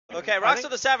Okay, Roxo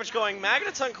the Savage going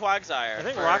Magneton Quagsire. I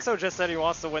think Roxo just said he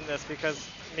wants to win this because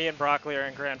me and Broccoli are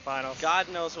in grand finals. God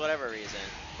knows whatever reason.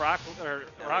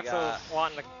 Roxo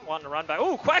wanting to run back.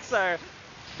 Ooh, Quagsire!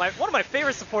 One of my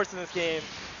favorite supports in this game.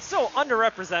 So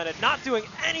underrepresented, not doing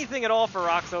anything at all for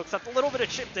Roxo except a little bit of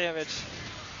chip damage.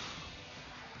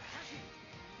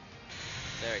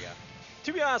 There we go.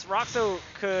 To be honest, Roxo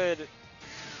could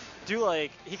do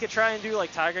he could try and do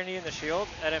Tiger Knee in the shield,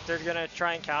 and if they're gonna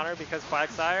try and counter because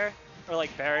Quagsire or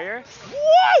barrier.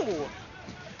 Whoa!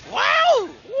 Wow!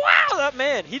 Wow! That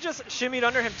man, he just shimmied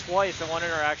under him twice in one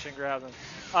interaction, grabbed him.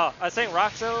 Oh, I was saying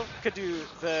Roxo could do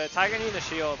the Tiger Knee in the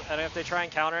shield, and if they try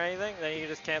and counter anything, then you can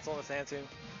just cancel in the Sand Tomb.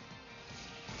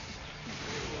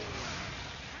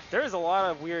 There is a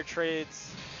lot of weird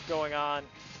trades going on.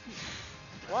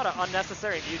 A lot of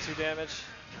unnecessary Mewtwo damage.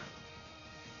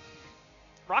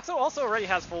 Roxo also already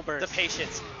has full burst. The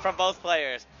patience from both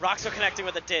players. Roxo connecting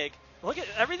with a dig. Look at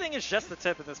everything is just the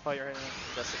tip in this fight right now.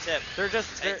 Just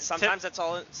the tip. Sometimes that's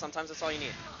all. Sometimes that's all you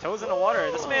need. Toes in the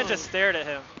water. This man just stared at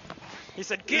him. He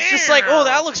said, "He's just like, oh,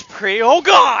 that looks pretty. Oh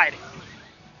God."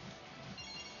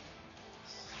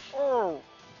 Oh.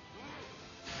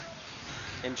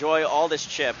 Enjoy all this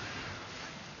chip.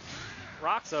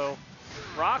 Roxo.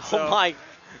 Oh my.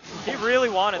 He really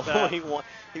wanted that.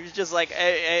 He was just like,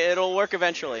 hey, it'll work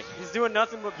eventually. He's doing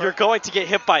nothing but... You're going to get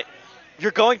hit by it.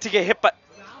 You're going to get hit by...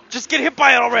 Just get hit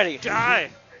by it already. Die.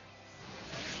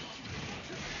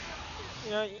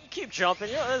 You keep jumping.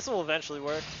 This will eventually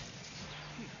work.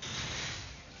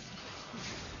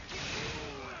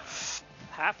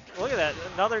 Look at that.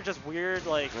 Another just weird,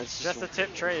 just a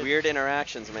tip trade. Weird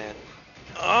interactions, man.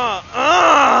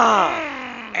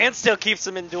 And still keeps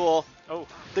him in duel. Oh.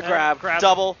 The grab.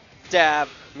 Double. Dab.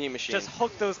 Meat Machine. Just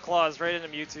hook those claws right into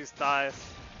Mewtwo's thighs.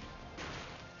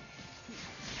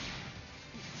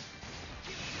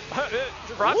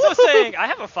 Roxo's saying, I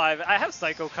have a 5. I have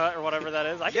Psycho Cut or whatever that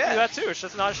is. I can do that too. It's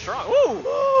just not as strong.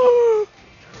 Ooh!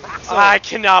 Roxo. I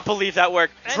cannot believe that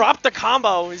worked. Drop the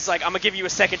combo. He's like, I'm going to give you a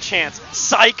second chance.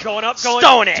 Psych. Going up,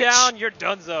 Stone Edge. Down. You're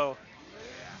donezo.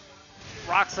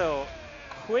 Roxo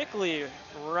quickly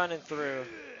running through.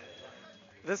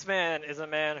 This man is a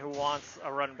man who wants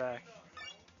a run back.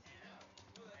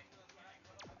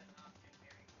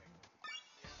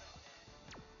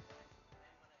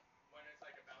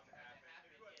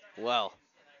 Well,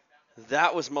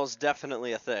 that was most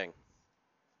definitely a thing.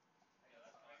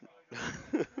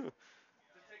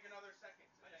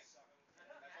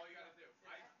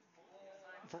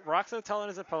 Roxo telling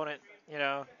his opponent,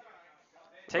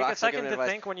 take a second to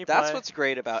think when you play. That's what's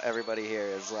great about everybody here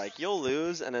is you'll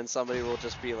lose and then somebody will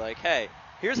just be like, hey,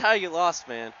 here's how you lost,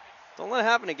 man. Don't let it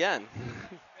happen again.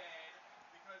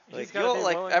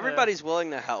 Everybody's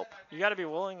willing to help. You got to be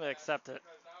willing to accept it.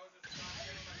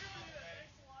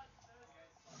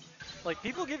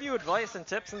 People give you advice and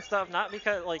tips and stuff not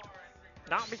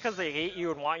because they hate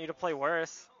you and want you to play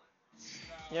worse.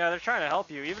 They're trying to help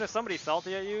you. Even if somebody's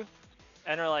salty at you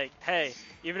and they're like, hey,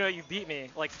 even though you beat me,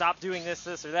 stop doing this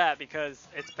or that because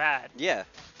it's bad. Yeah.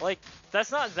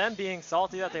 That's not them being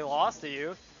salty that they lost to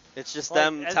you. It's just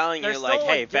them telling you,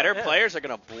 hey, better players are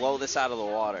going to blow this out of the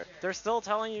water. They're still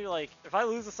telling you, if I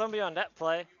lose to somebody on net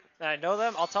play, and I know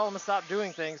them, I'll tell them to stop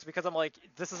doing things because I'm like,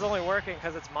 this is only working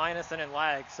because it's minus and in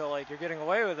lag, so you're getting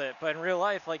away with it. But in real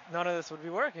life, none of this would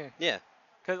be working. Yeah.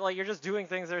 Because you're just doing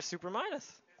things that are super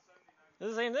minus.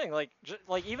 It's the same thing.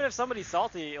 Even if somebody's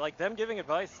salty, them giving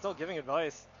advice, still giving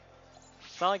advice.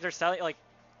 It's not like they're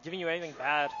giving you anything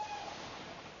bad.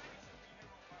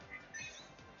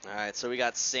 All right, so we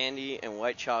got Sandy and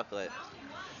White Chocolate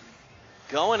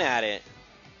going at it.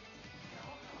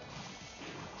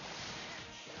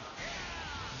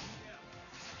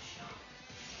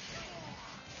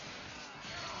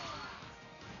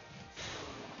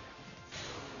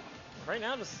 Right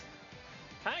now, just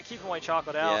kind of keeping White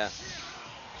Chocolate out. Yeah.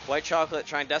 White Chocolate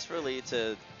trying desperately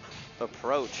to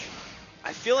approach.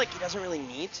 I feel like he doesn't really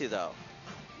need to, though.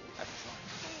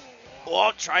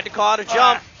 Oh, tried to call out a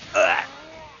jump.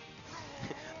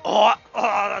 Oh,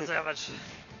 that's damage.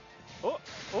 Oh,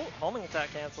 homing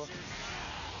attack cancel.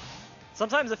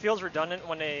 Sometimes it feels redundant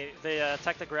when they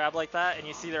tech the grab like that and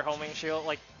you see their homing shield,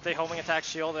 they homing attack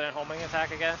shield and then homing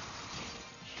attack again.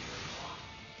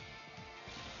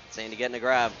 Sandy getting a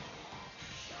grab.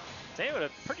 Sandy with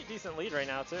a pretty decent lead right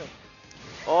now, too.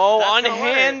 Oh,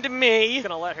 unhand me. He's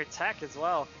going to let her tech as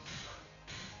well.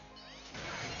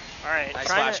 All right. Nice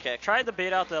flash kick. Tried to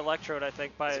bait out the electrode, I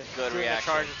think, by doing a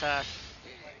charge attack.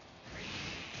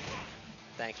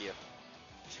 Thank you.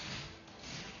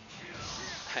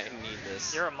 I need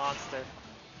this. You're a monster.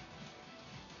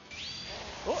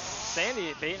 Oh,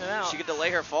 Sandy baiting it out. She could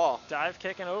delay her fall. Dive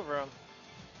kicking over him.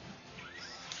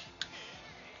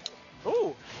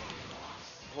 Ooh.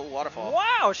 Oh, waterfall.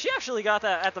 Wow, she actually got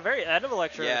that at the very end of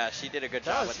Electro. Yeah, she did a good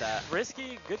job with that.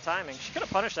 Risky, good timing. She could have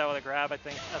punished that with a grab, I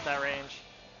think, at that range.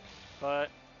 But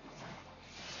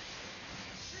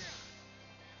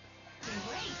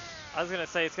I was going to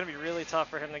say, it's going to be really tough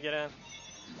for him to get in.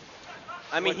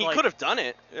 I mean, he could have done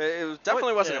it. It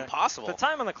definitely wasn't impossible. The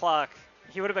time on the clock,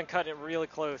 he would have been cutting it really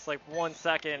close, like 1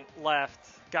 second left.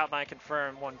 Got my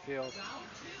confirm, one field.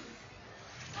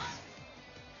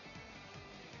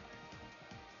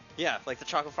 Yeah, like the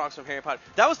chocolate frogs from Harry Potter.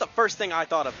 That was the first thing I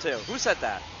thought of too. Who said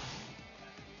that?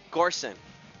 Gorson.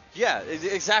 Yeah,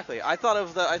 exactly. I thought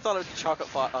of the chocolate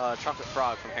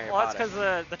frog from Harry Potter. Well, that's because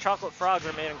the chocolate frogs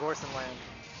are made in Gorson Land.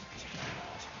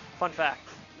 Fun fact.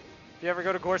 If you ever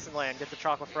go to Gorson Land, get the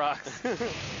chocolate frogs.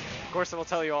 Gorson will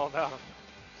tell you all about them.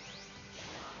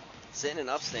 Sitting in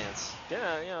up stance.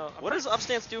 Yeah, you know. What does up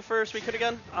stance do for Suicune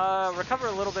again? Recover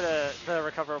a little bit of the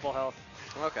recoverable health.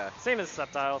 Okay. Same as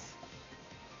Sceptiles.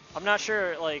 I'm not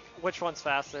sure, like, which one's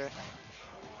faster.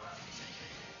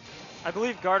 I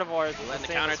believe Gardevoir is letting the the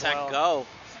same counterattack as well. go.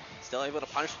 Still able to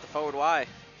punish with the forward Y.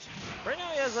 Right now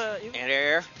he has a... And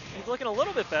air. He's looking a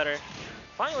little bit better.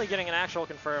 Finally getting an actual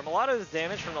confirm. A lot of his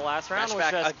damage from the last round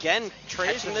was just again,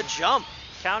 trades catching the jump.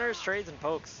 Counters, trades, and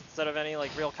pokes instead of any,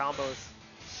 like, real combos.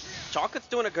 Chocolate's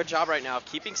doing a good job right now of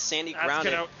keeping Sandy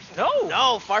grounded.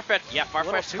 No, Farfetch. Yeah,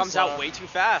 Farfetch comes out way too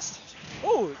fast.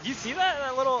 Oh, you see that?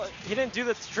 That little... He didn't do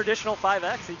the traditional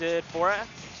 5X. He did 4X.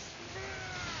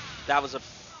 That was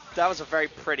a very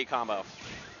pretty combo.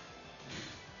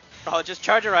 Oh, just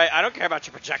charge it right. I don't care about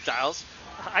your projectiles.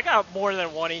 I got more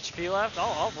than 1 HP left.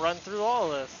 I'll run through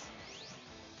all of this.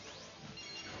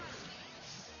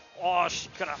 Oh, she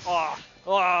could have...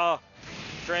 Oh.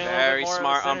 Very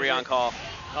smart Umbreon call.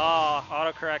 Oh,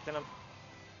 autocorrecting him.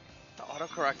 The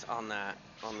autocorrect on that,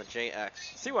 on the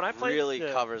JX, see, when I played, really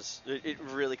covers. It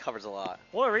really covers a lot.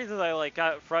 One of the reasons I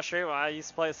got frustrated when I used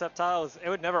to play a Sceptile was it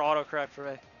would never autocorrect for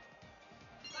me.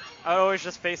 I would always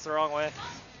just face the wrong way.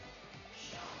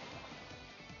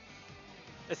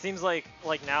 It seems like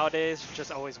nowadays it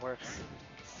just always works.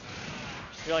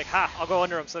 You're like, ha, I'll go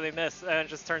under them so they miss, and it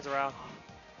just turns around.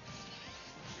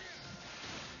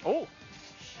 Oh.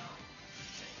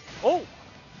 Oh.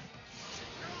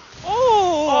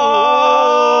 Oh!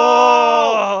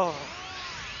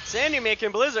 Sandy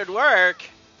making Blizzard work.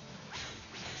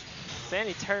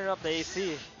 Sandy turning up the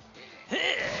AC.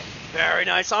 Very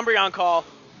nice Umbreon call.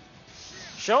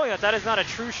 Showing that is not a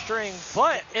true string,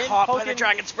 but in Caught Pokken, by the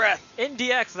Dragon's Breath. In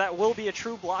DX, that will be a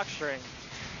true block string.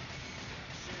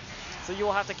 So you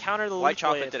will have to counter the White Leaf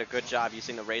Chocolate Blade. did a good job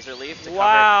using the Razor Leaf to cover.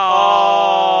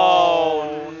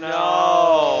 Oh,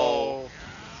 no.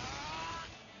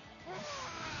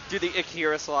 Do the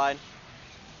Akira slide.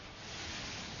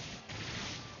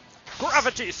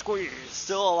 Gravity squeeze.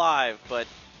 Still alive, but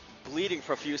bleeding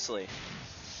profusely.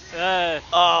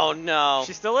 Oh no.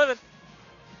 She's still living.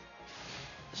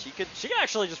 She could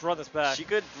actually just run this back. She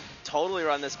could totally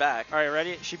run this back. All right,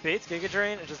 ready? She baits Giga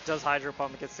Drain and just does Hydro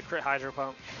Pump. It gets the crit Hydro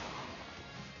Pump.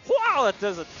 Wow, that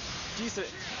does a decent.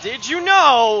 Did you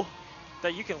know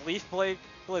that you can Leaf Blade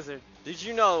Blizzard? Did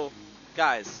you know,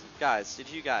 guys? Did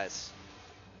you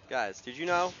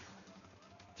know?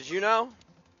 Did you know?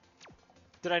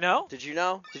 Did I know? Did you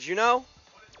know? Did you know?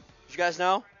 Did you guys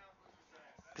know?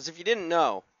 Because if you didn't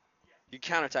know, you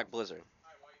counterattack Blizzard.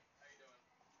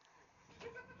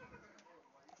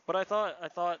 But I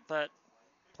thought that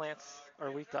plants are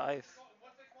weak to ice.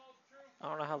 I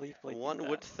don't know how Leaf Blade. One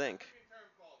would think.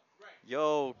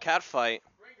 Yo, cat fight.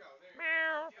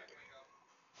 Meow.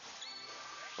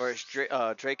 Or as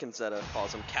Drakenzetta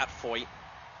calls him, cat fight.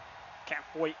 Cat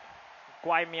fight.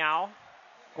 Guai Meow.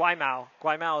 Guai Mao.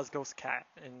 Guai Mao is ghost cat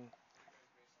in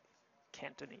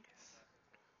Cantonese.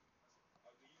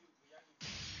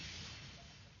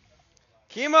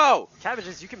 Chemo!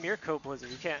 Cabbages, you can mirror coat Blizzard.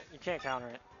 You can't counter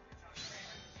it.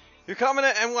 You're coming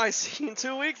to NYC in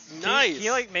 2 weeks? Nice! Can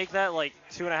you make that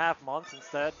 2.5 months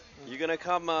instead? You're gonna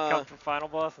come for Final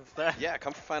Boss instead? Yeah,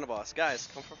 come for Final Boss. Guys,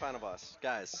 come for Final Boss.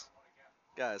 Guys,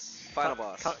 Final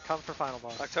Boss. Come for Final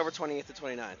Boss. October 28th to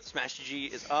 29th. Smash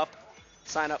GG is up.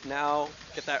 Sign up now.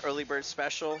 Get that early bird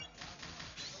special.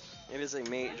 It is a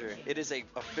major. It is a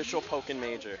official Pokken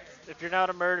major. If you're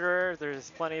not a murderer, there's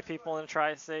plenty of people in the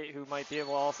Tri-State who might be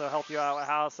able to also help you out with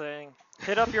housing.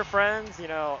 Hit up your friends,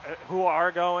 who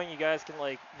are going. You guys can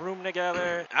room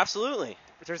together. Absolutely.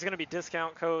 There's gonna be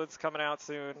discount codes coming out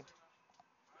soon.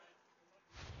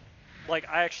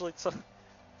 I actually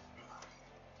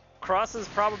Cross's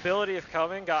probability of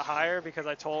coming got higher because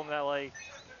I told him that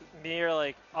me or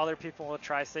like other people in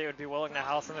Tri-State would be willing to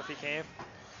house him if he came.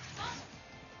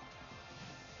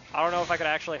 I don't know if I could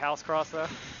actually house cross though.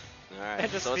 Alright,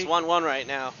 so it's 1-1 right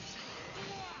now.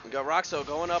 We got Roxo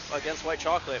going up against White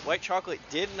Chocolate. White Chocolate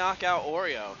did knock out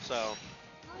Oreo, so.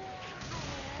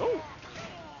 Ooh.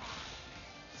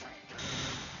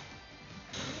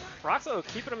 Roxo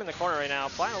keeping him in the corner right now,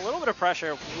 applying a little bit of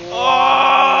pressure. Whoa!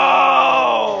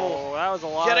 That was a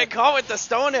lot. Getting caught with the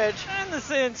Stone Edge. And the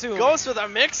Sansu. Goes for the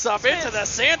mix-up into the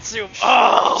Sansu.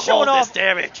 Oh, showing all off this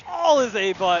damage. all his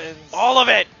A buttons. All of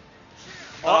it.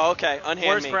 Oh, okay. Unhand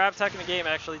Worst me. grab tech in the game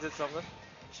actually did something.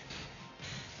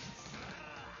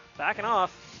 Backing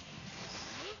off.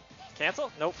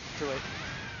 Cancel? Nope. Too late.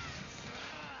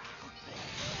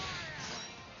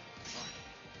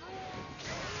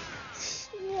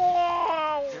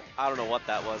 Whoa! I don't know what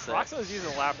that was there. Roxo's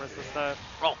using Lapras this time.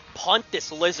 Oh, punt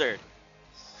this lizard.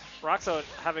 Roxo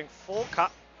having full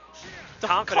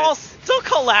confidence. Don't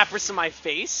call Lapras in my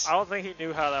face. I don't think he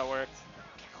knew how that worked.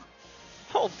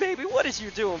 Oh, baby, what is you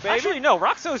doing, baby? Actually, no.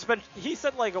 Roxo's been. He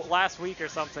said like last week or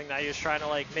something that he was trying to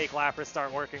like make Lapras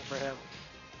start working for him.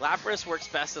 Lapras works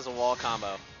best as a wall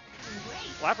combo.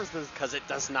 Lapras does because it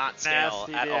does not scale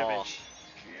nasty at all. damage.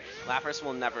 Lapras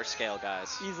will never scale,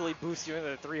 guys. Easily boost you into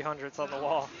the 300s on the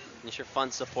wall. It's your fun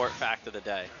support fact of the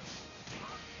day.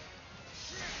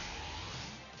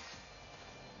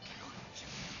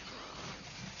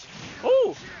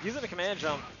 Ooh! Using a command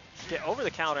jump. Get over the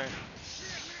counter.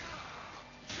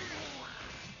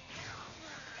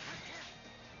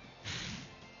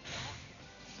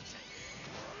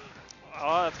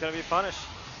 Oh, that's going to be punished.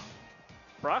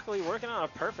 Broccoli working on a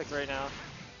perfect right now.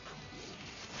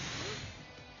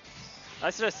 I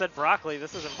should have said broccoli.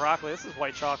 This isn't broccoli. This is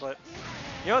White Chocolate.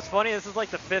 You know what's funny? This is like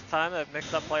the 5th time that I've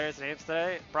mixed up players' names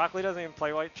today. Broccoli doesn't even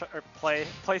play play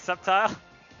Sceptile.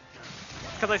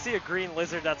 Because I see a green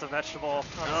lizard that's a vegetable on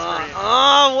the screen.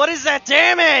 Oh, what is that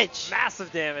damage?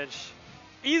 Massive damage.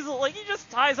 Easily, like he just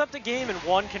ties up the game in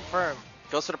 1 confirm.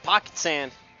 Goes for the pocket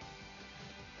sand.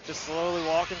 Just slowly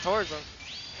walking towards him.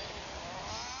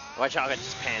 White Chocolate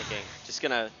just panicking. Just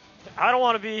gonna. I don't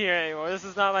want to be here anymore. This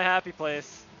is not my happy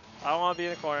place. I don't want to be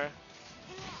in the corner.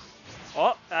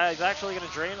 Oh, he's actually going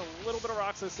to drain a little bit of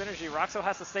Roxo's synergy. Roxo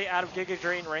has to stay out of Giga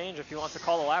Drain range if he wants to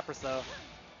call the Lapras, though.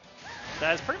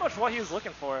 That is pretty much what he was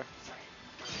looking for.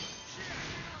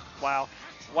 Wow.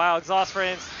 Wow, exhaust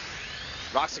frames.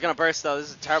 Roxo's going to burst, though. This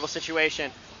is a terrible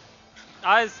situation.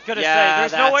 I was going to say,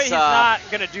 there's no way he's not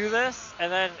going to do this,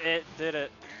 and then it did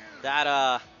it.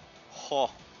 That,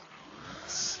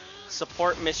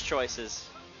 support mischoices.